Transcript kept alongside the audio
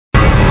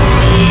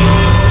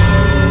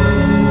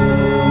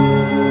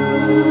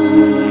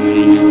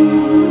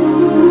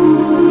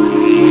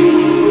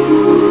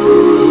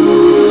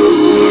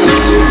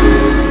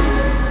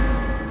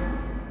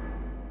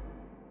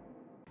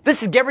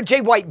Garrett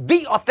J. White,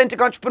 the authentic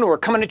entrepreneur,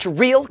 coming at you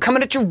real,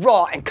 coming at you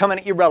raw, and coming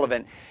at you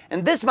relevant.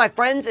 And this, my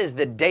friends, is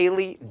the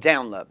Daily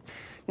Download.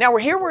 Now,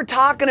 we're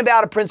talking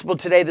about a principle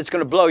today that's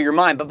going to blow your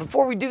mind. But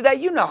before we do that,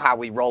 you know how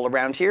we roll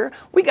around here.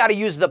 We got to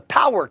use the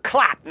power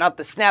clap, not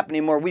the snap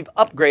anymore. We've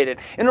upgraded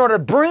in order to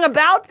bring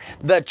about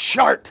the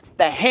chart,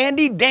 the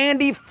handy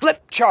dandy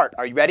flip chart.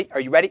 Are you ready? Are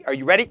you ready? Are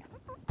you ready?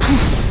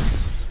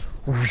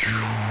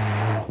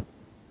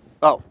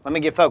 Oh, let me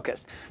get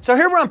focused. So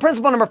here we're on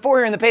principle number 4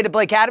 here in the Pay to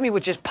Play Academy,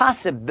 which is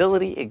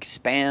possibility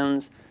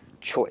expands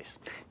choice.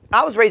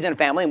 I was raised in a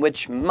family in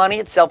which money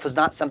itself was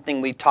not something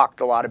we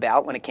talked a lot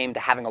about when it came to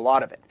having a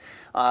lot of it.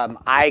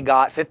 I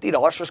got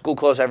 $50 for school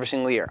clothes every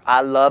single year.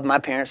 I love my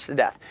parents to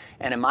death.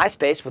 And in my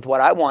space, with what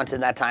I wanted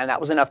at that time, that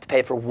was enough to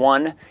pay for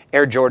one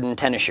Air Jordan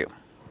tennis shoe.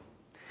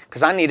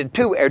 Because I needed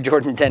 2 Air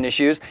Jordan tennis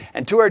shoes,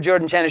 and 2 Air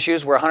Jordan tennis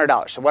shoes were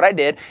 $100. So what I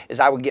did is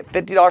I would get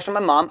 $50 from my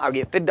mom, I would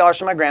get $50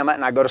 from my grandma,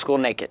 and I'd go to school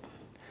naked.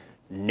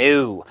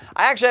 No.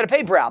 I actually had a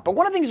paper out. But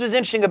one of the things that was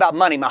interesting about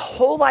money my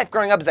whole life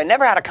growing up is I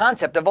never had a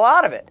concept of a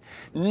lot of it.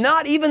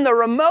 Not even the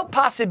remote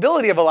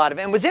possibility of a lot of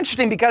it. And it was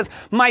interesting because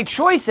my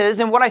choices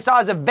and what I saw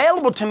as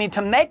available to me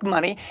to make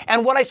money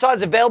and what I saw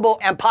as available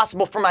and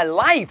possible for my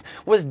life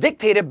was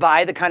dictated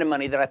by the kind of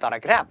money that I thought I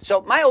could have.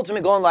 So my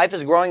ultimate goal in life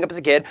as growing up as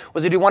a kid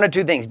was to do one of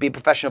 2 things, be a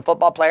professional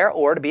football player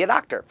or to be a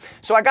doctor.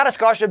 So I got a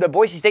scholarship to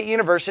Boise State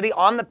University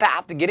on the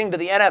path to getting to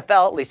the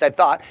NFL, at least I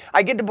thought.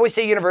 I get to Boise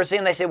State University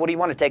and they say, what do you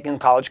want to take in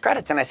college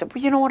credits? And I said,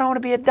 well, you know what? I want to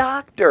be a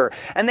doctor.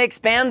 And they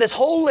expand this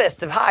whole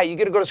list of, hi, you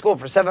get to go to school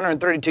for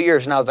 732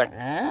 years. And I was like,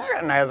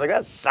 And I was like,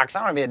 that sucks.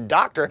 I want to be a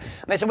doctor. And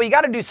they said, well, you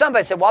got to do something.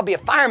 I said, well, I'll be a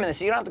fireman. They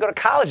said, you don't have to go to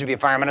college to be a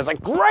fireman. I was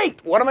like, great.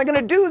 What am I going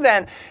to do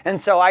then?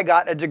 And so I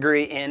got a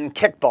degree in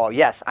kickball.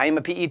 Yes, I am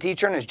a PE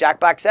teacher. And as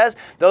Jack Black says,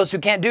 those who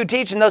can't do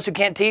teach and those who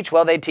can't teach,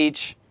 well, they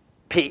teach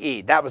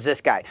PE. That was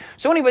this guy.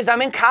 So anyways,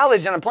 I'm in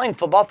college and I'm playing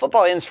football.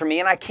 Football ends for me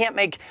and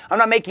I'm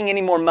not making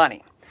any more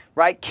money.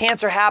 Right?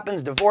 Cancer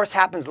happens, divorce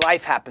happens,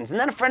 life happens. And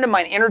then a friend of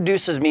mine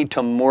introduces me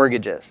to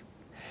mortgages.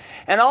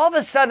 And all of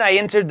a sudden I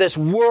entered this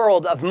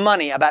world of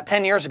money about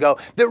 10 years ago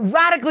that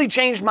radically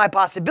changed my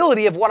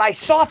possibility of what I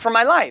saw for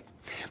my life.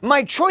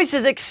 My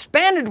choices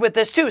expanded with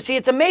this too. See,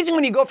 it's amazing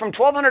when you go from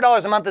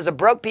 $1,200 a month as a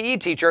broke PE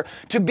teacher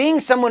to being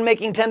someone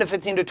making $10,000 to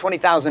 $15,000 to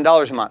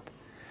 $20,000 a month.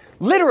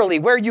 Literally,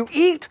 where you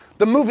eat,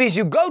 the movies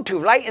you go to,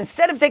 right?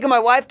 Instead of taking my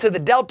wife to the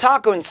Del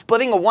Taco and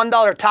splitting a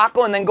 $1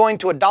 taco and then going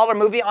to a $1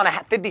 movie on a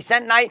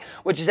 50-cent night,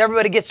 which is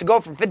everybody gets to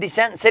go for 50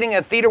 cents and sitting in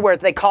a theater where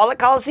they call it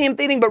Coliseum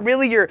theating, but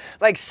really you're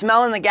like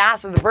smelling the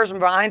gas of the person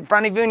behind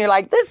front of you and you're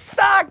like, this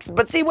sucks.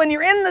 But see, when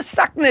you're in the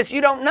suckness,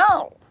 you don't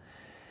know.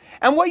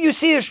 And what you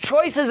see is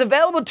choices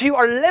available to you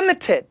are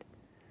limited.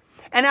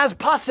 And as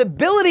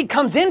possibility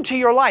comes into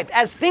your life,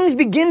 as things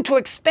begin to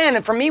expand,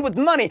 and for me with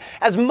money,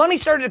 as money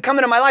started to come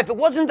into my life, it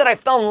wasn't that I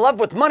fell in love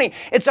with money,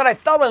 it's that I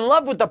fell in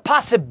love with the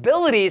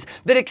possibilities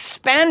that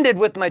expanded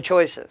with my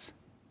choices.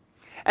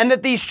 And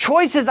that these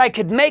choices I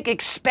could make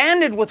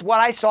expanded with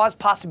what I saw as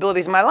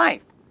possibilities in my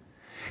life.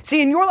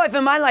 See, in your life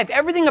and my life,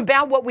 everything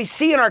about what we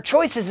see in our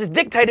choices is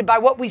dictated by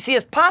what we see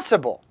as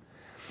possible.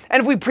 And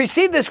if we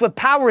precede this with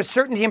power,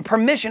 certainty, and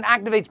permission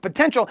activates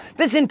potential,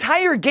 this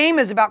entire game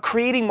is about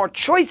creating more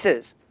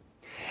choices.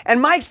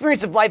 And my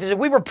experience of life is that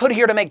we were put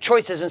here to make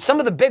choices, and some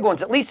of the big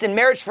ones, at least in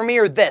marriage for me,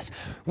 are this.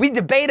 We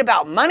debate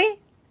about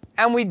money,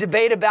 and we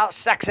debate about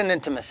sex and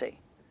intimacy.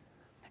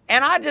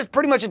 And I just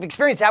pretty much have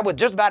experienced that with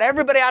just about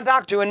everybody I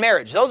talk to in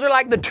marriage. Those are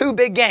like the 2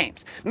 big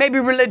games. Maybe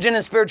religion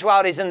and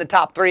spirituality is in the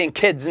top 3, and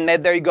kids, and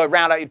there you go,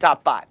 round out your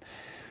top 5.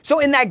 So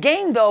in that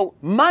game, though,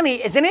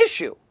 money is an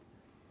issue.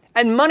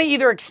 And money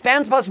either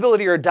expands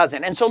possibility or it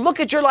doesn't. And so look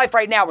at your life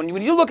right now. When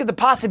you look at the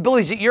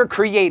possibilities that you're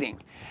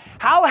creating,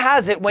 how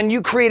has it, when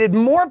you created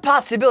more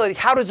possibilities,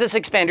 how does this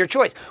expand your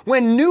choice?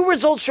 When new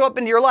results show up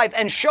into your life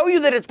and show you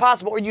that it's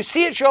possible, or you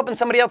see it show up in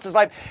somebody else's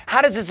life,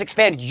 how does this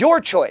expand your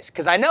choice?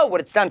 Because I know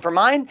what it's done for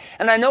mine,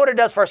 and I know what it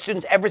does for our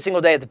students every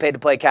single day at the Pay to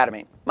Play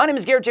Academy. My name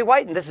is Garrett J.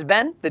 White, and this has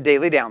been the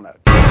Daily Download.